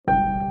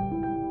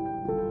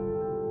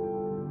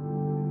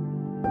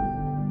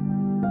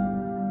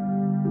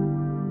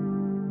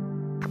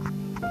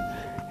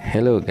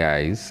Hello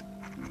guys,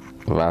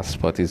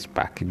 Vaspot is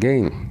back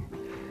again.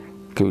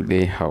 Good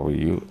day, how are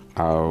you?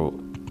 How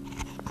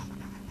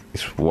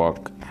is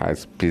work?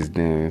 How's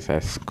business?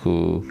 How's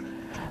school?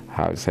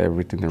 How's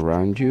everything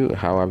around you?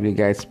 How have you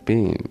guys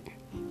been?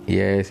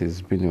 Yes,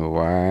 it's been a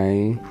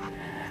while.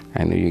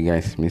 I know you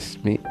guys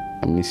miss me.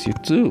 I miss you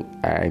too.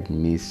 I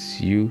miss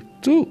you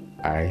too.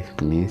 I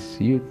miss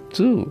you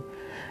too.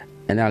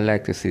 And I'd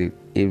like to say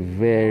a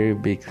very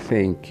big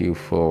thank you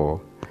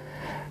for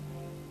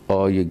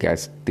all you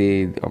guys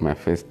did on my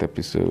first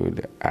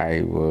episode.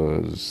 I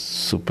was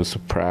super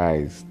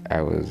surprised.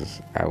 I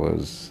was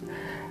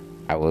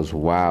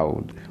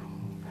wowed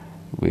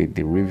with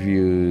the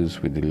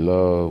reviews, with the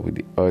love, with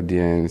the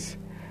audience.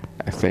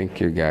 I thank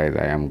you guys.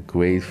 I am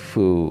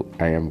grateful.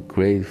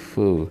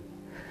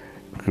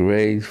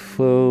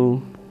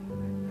 Grateful.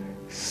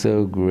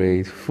 So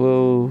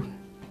grateful.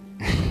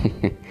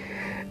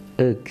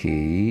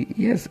 Okay.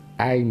 Yes,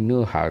 I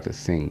know how to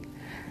sing.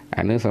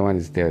 I know someone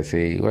is there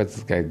saying, what's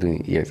this guy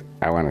doing? Yes,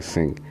 I want to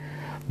sing.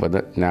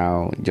 But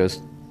now,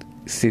 just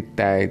sit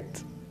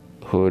tight,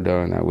 hold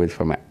on, and wait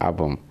for my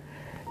album.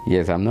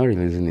 Yes, I'm not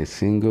releasing a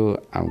single.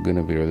 I'm going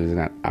to be releasing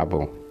an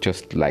album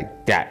just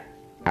like that,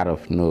 out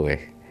of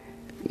nowhere.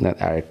 Not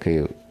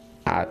RKO,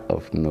 out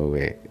of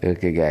nowhere.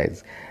 Okay,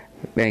 guys.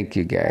 Thank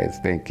you, guys.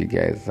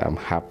 I'm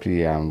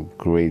happy. I'm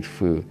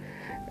grateful.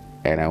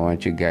 And I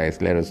want you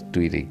guys, let us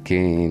do it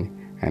again.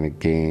 And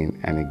again.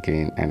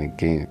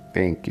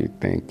 Thank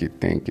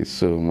you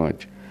so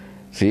much.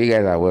 So you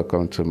guys are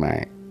welcome to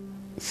my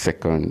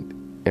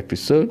second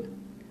episode.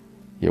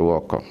 You're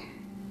welcome.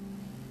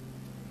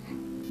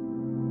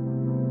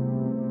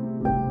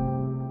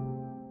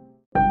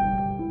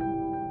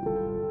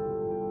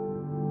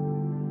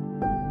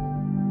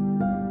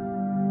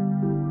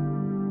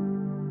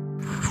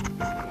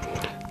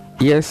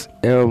 Yes,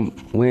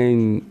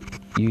 when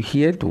you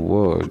hear the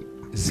word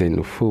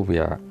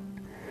xenophobia,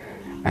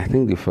 I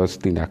think the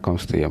first thing that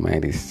comes to your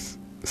mind is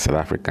South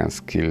Africans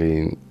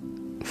killing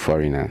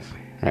foreigners,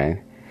 right?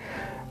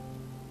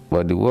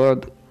 But the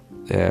word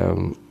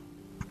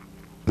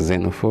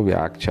xenophobia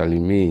actually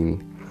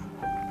means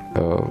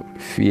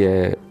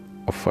fear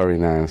of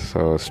foreigners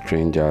or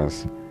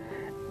strangers,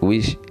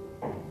 which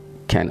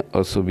can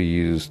also be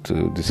used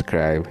to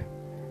describe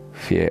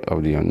fear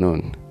of the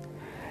unknown.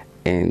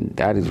 And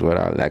that is what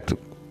I'd like to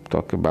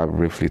talk about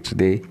briefly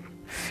today,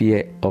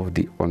 fear of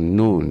the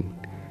unknown.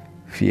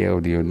 Fear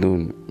of the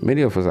unknown.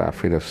 Many of us are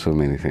afraid of so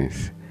many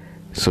things.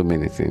 A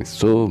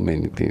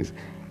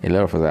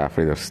lot of us are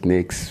afraid of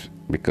snakes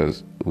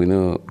because we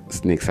know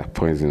snakes are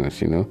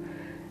poisonous,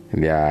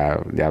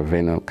 Their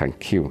venom can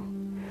kill.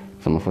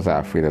 Some of us are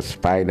afraid of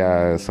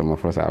spiders. Some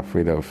of us are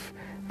afraid of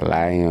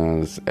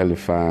lions,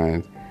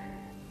 elephants.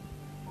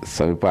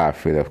 Some people are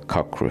afraid of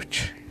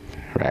cockroach,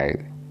 right?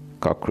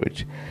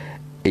 Cockroach.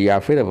 You're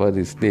afraid of all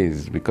these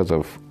things because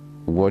of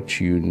what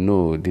you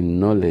know, the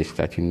knowledge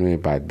that you know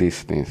about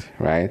these things,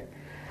 right?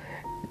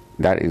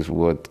 That is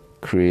what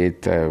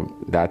creates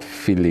that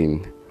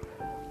feeling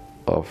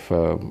of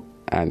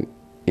an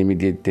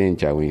immediate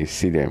danger when you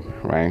see them,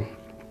 right?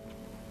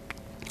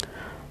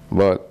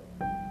 But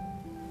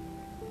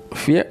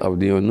fear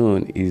of the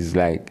unknown is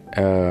like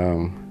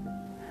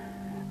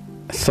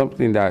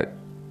something that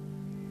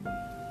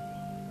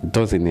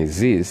doesn't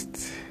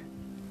exist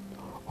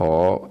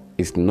or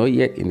is not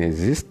yet in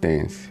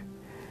existence,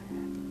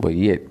 but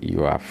yet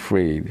you are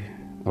afraid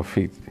of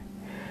it.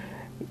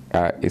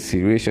 A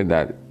situation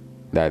that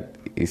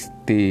is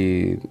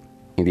still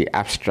in the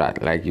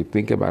abstract, like you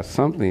think about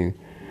something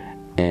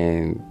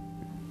and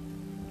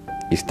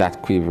you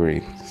start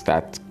quivering,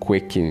 start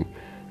quaking,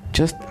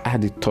 just at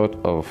the thought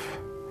of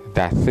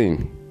that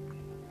thing.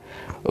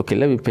 Okay,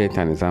 let me paint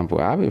an example.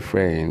 I have a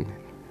friend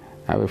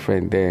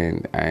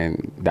then,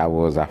 and that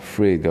was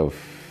afraid of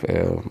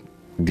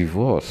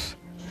divorce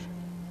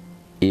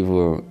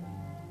even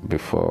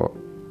before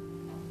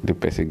the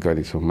person got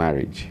into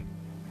marriage.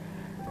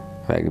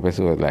 Like the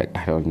person was like,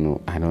 I don't know.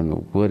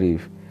 What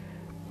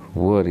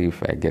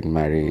if I get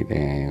married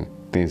and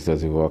things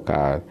doesn't work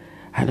out?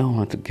 I don't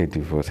want to get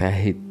divorced. I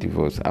hate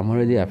divorce. I'm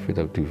already afraid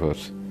of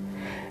divorce.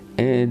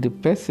 And the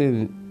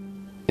person,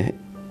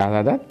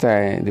 at that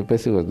time, the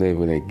person was not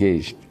even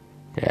engaged,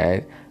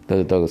 right?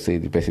 The doctor say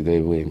the person don't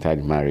even enter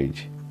the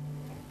marriage.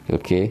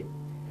 Okay.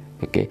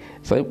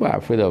 So people are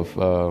afraid of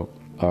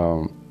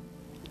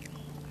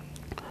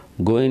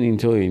going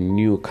into a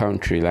new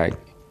country, like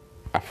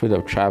afraid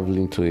of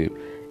traveling to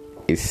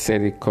a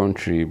certain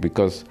country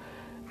because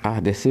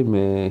they say,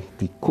 man,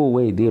 the cool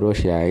way they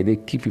Russia, they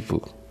keep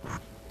people,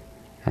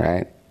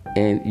 right?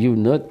 And you've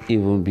not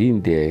even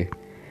been there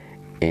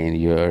and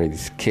you're already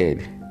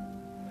scared.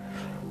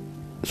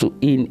 So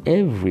in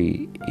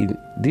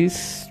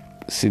this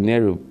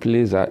scenario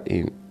plays out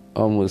in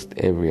almost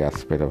every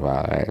aspect of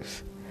our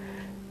lives.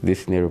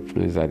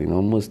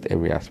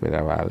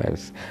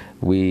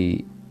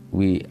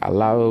 We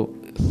allow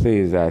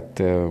things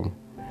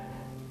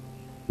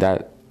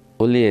that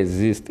only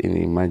exist in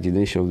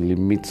imagination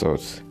limits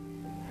us.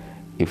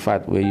 In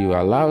fact, when you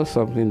allow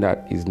something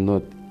that is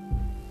not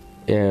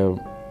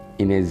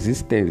in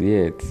existence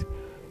yet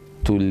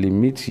to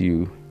limit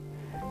you,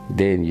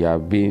 then your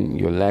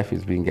life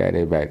is being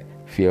guided by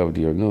fear of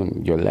the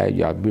unknown. Your life,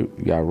 you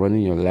are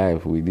running your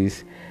life with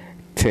this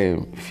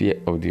term, fear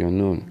of the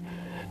unknown.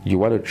 You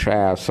want to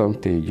try out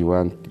something, you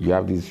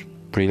have this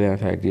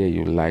brilliant idea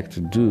you like to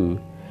do,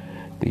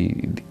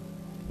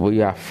 but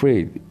you're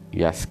afraid,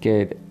 you are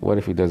scared. What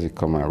if it doesn't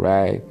come out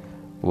right?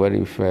 What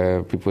if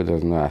people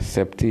does not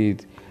accept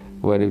it?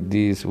 What if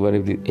this? What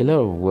if this? A lot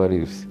of what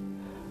ifs.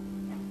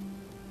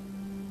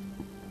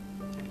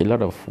 A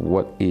lot of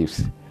what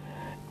ifs,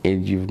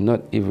 and you've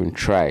not even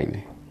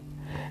tried.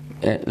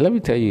 Let me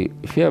tell you,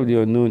 fear of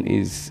the unknown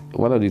is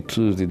one of the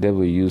tools the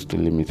devil used to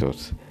limit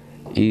us.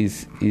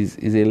 Is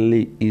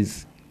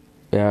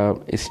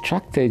a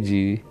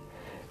strategy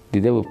the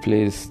devil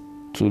plays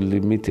to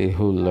limit a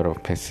whole lot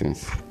of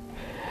persons.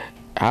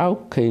 How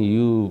can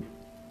you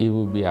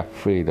even be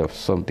afraid of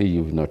something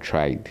you've not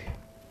tried?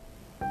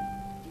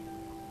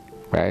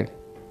 Right?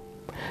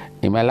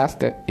 In my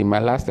last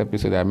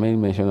episode, I made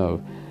mention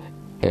of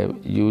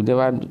you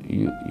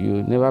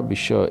never be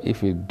sure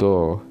if a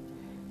door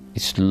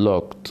is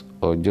locked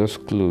or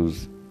just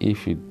closed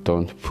if you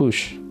don't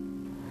push.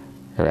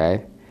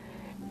 Right?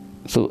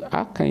 So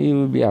how can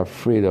you be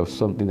afraid of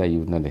something that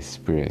you've not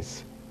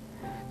experienced?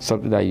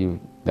 Something that you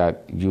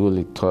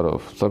only thought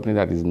of, something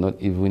that is not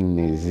even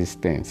in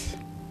existence.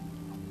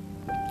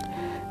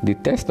 The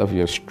test of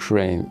your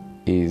strength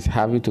is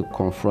having to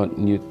confront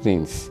new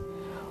things,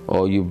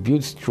 or you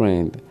build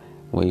strength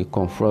when you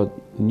confront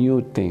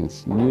new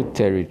things, new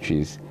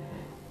territories.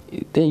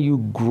 Then you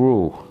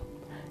grow.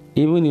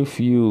 Even if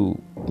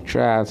you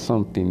try out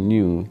something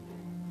new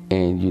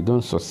and you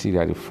don't succeed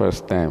at the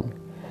first time,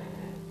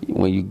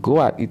 when you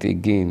go at it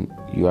again,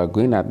 you are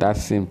going at that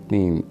same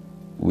thing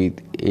with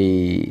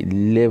a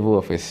level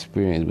of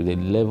experience, with a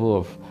level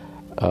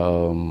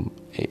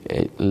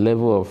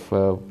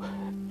of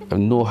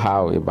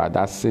know-how about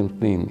that same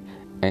thing,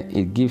 and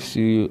it gives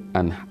you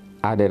an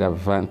added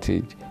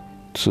advantage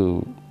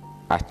to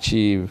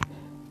achieve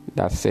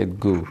that set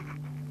goal.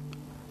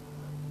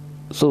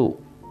 So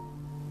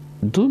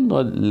do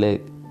not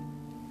let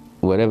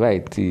whatever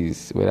it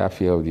is, whether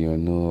fear of the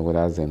unknown,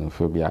 whether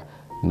xenophobia,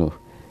 no.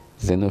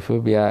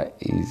 Xenophobia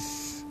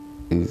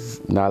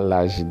is not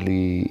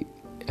largely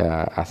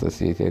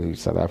associated with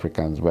South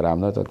Africans, but I'm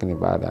not talking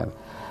about that.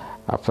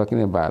 I'm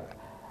talking about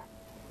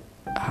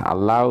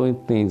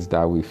allowing things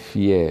that we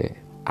fear,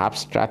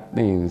 abstract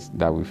things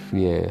that we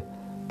fear,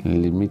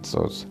 limits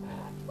us.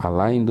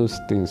 Allowing those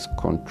things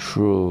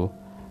control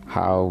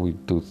how we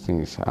do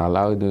things.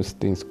 Allowing those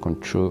things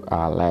control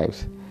our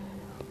lives.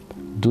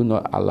 Do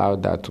not allow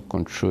that to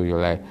control your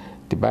life.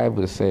 The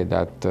Bible said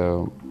that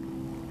through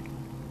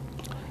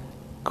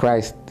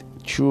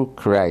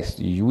Christ,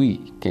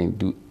 we can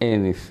do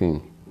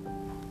anything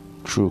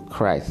through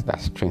Christ that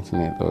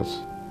strengthens us.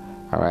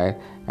 All right?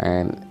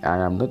 And I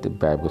am not a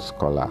Bible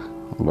scholar,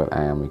 but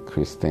I am a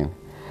Christian.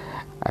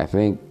 I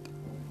think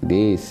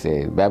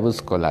Bible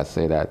scholars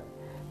say that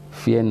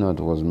fear not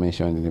was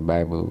mentioned in the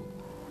Bible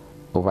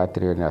over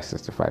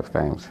 365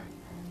 times.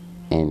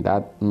 And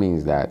that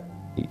means that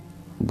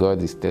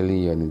God is telling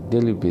you on a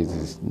daily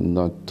basis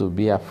not to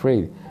be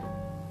afraid.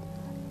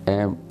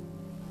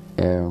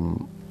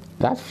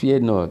 That fear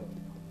not,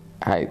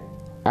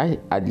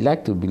 I'd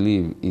like to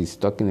believe is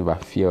talking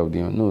about fear of the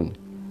unknown.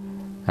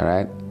 All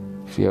right?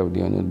 Fear of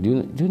the unknown.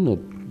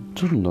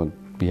 Do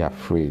not be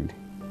afraid.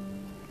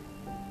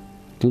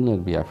 Do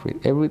not be afraid.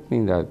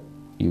 Everything that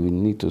you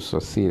need to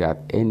succeed at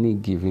any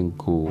given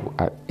goal,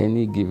 at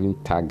any given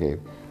target,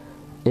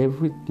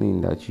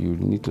 everything that you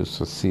need to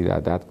succeed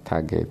at that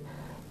target,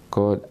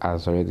 God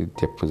has already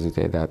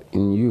deposited that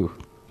in you.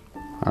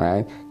 All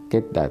right?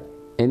 Get that.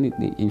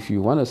 Anything. If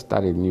you want to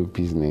start a new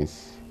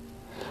business,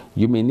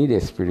 you may need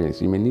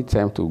experience. You may need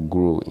time to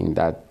grow in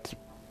that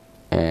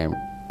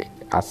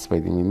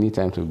aspect. You may need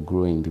time to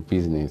grow in the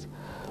business.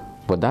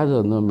 But that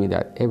does not mean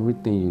that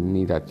everything you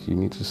need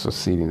to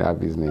succeed in that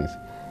business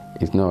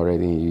is not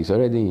already in you. It's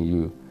already in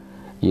you.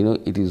 You know,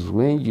 it is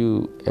when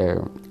you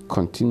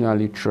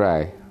continually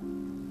try,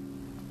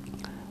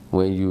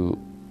 when you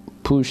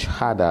push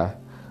harder,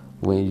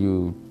 when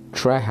you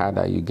try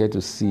harder, you get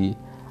to see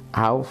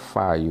how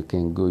far you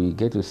can go. You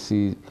get to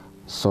see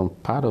some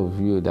part of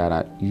you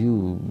that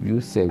you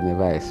yourself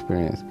never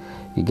experienced.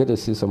 You get to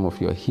see some of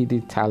your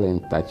hidden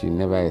talent that you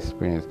never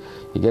experienced.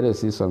 You get to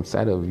see some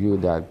side of you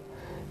that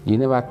you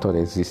never thought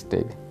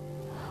existed.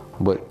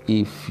 But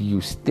if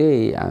you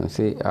stay and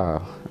say,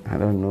 I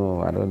don't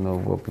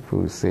know what people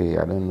will say,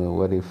 I don't know,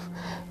 what if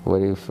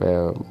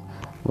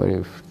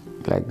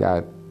like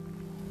that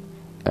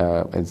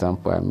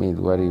example I made,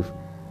 what if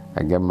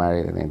I get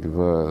married and then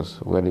divorce,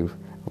 what if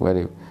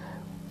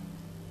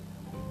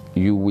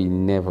you will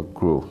never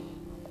grow.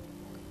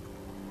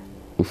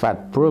 In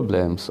fact,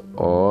 problems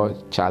or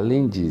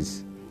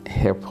challenges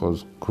help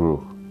us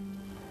grow.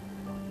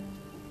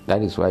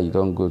 That is why you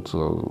don't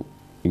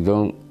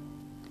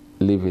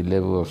leave a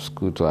level of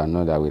school to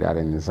another without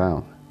an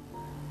exam.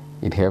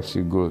 It helps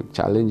you grow.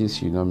 Challenges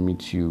should not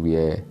leave you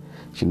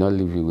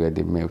where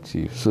they melt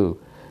you. So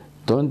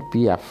Don't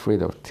be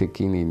afraid of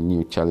taking a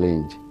new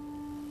challenge.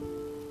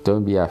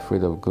 Don't be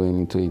afraid of going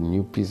into a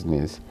new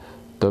business.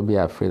 Don't be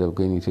afraid of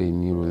going into a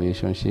new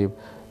relationship.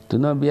 Do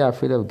not be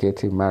afraid of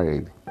getting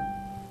married.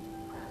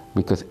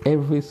 Because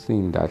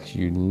everything that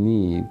you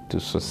need to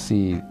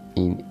succeed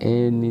in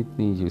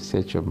anything you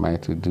set your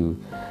mind to do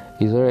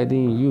is already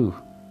in you.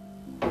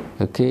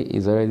 Okay,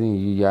 it's already in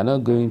you. You are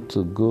not going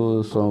to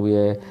go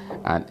somewhere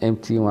and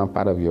empty one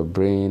part of your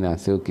brain and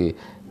say, okay,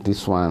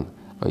 this one,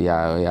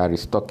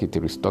 restock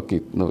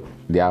it. No,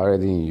 they are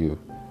already in you.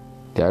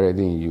 They are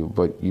already in you.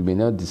 But you may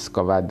not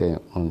discover them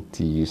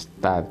until you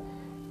start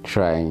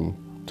trying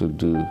to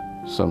do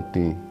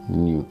something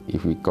new.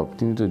 If we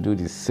continue to do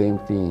the same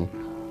thing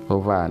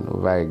over and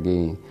over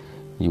again,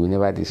 you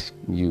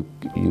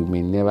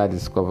may never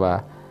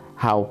discover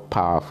how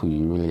powerful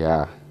you really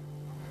are.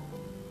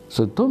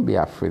 So don't be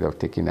afraid of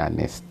taking that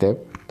next step.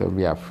 Don't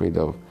be afraid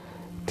of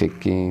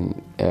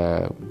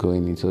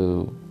going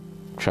into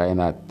trying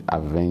out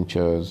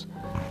adventures.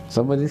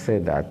 Somebody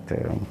said that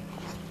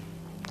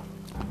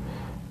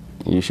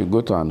you should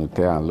go to an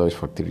hotel and lodge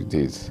for 3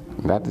 days.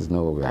 That is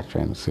not what we are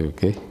trying to say,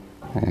 okay?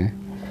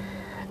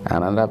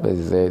 Another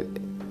person said,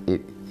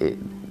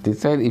 they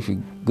said if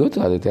you go to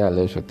an hotel and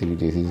lodge for 3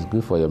 days, it's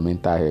good for your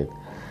mental health.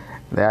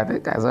 I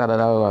think I saw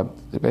another one.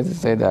 The person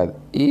said that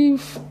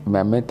if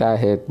my mental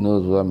health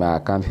knows what my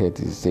account health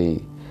is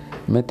saying,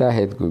 mental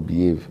health could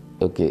behave.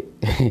 Okay.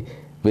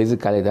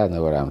 Basically, that's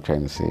not what I'm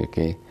trying to say,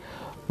 okay?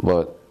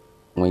 But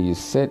when you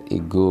set a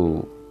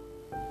goal,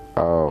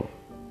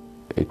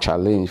 a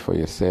challenge for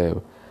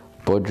yourself,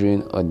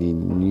 bordering on a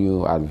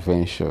new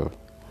adventure,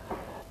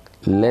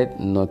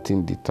 let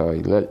nothing deter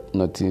you, let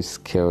nothing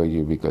scare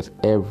you, because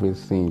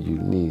everything you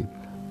need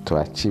to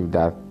achieve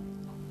that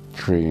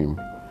dream,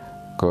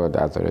 God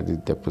has already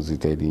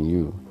deposited in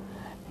you.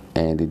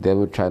 And the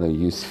devil trying to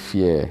use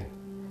fear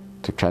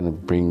to try to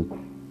bring,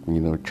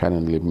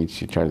 trying to limit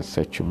you, trying to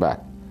set you back.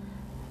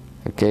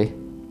 Okay?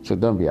 So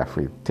don't be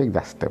afraid. Take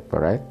that step, all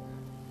right?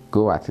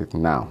 Go at it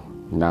now.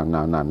 Now.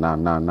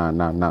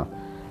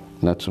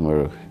 Not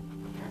tomorrow.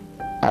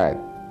 All right.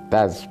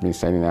 That's me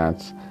signing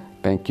out.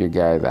 Thank you,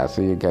 guys. I'll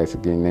see you guys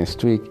again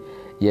next week.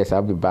 Yes,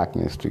 I'll be back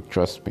next week.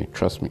 Trust me.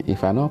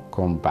 If I don't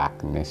come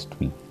back next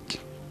week,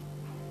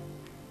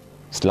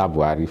 slap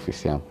Buhari for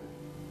Sam.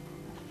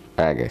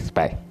 All right, guys.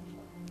 Bye.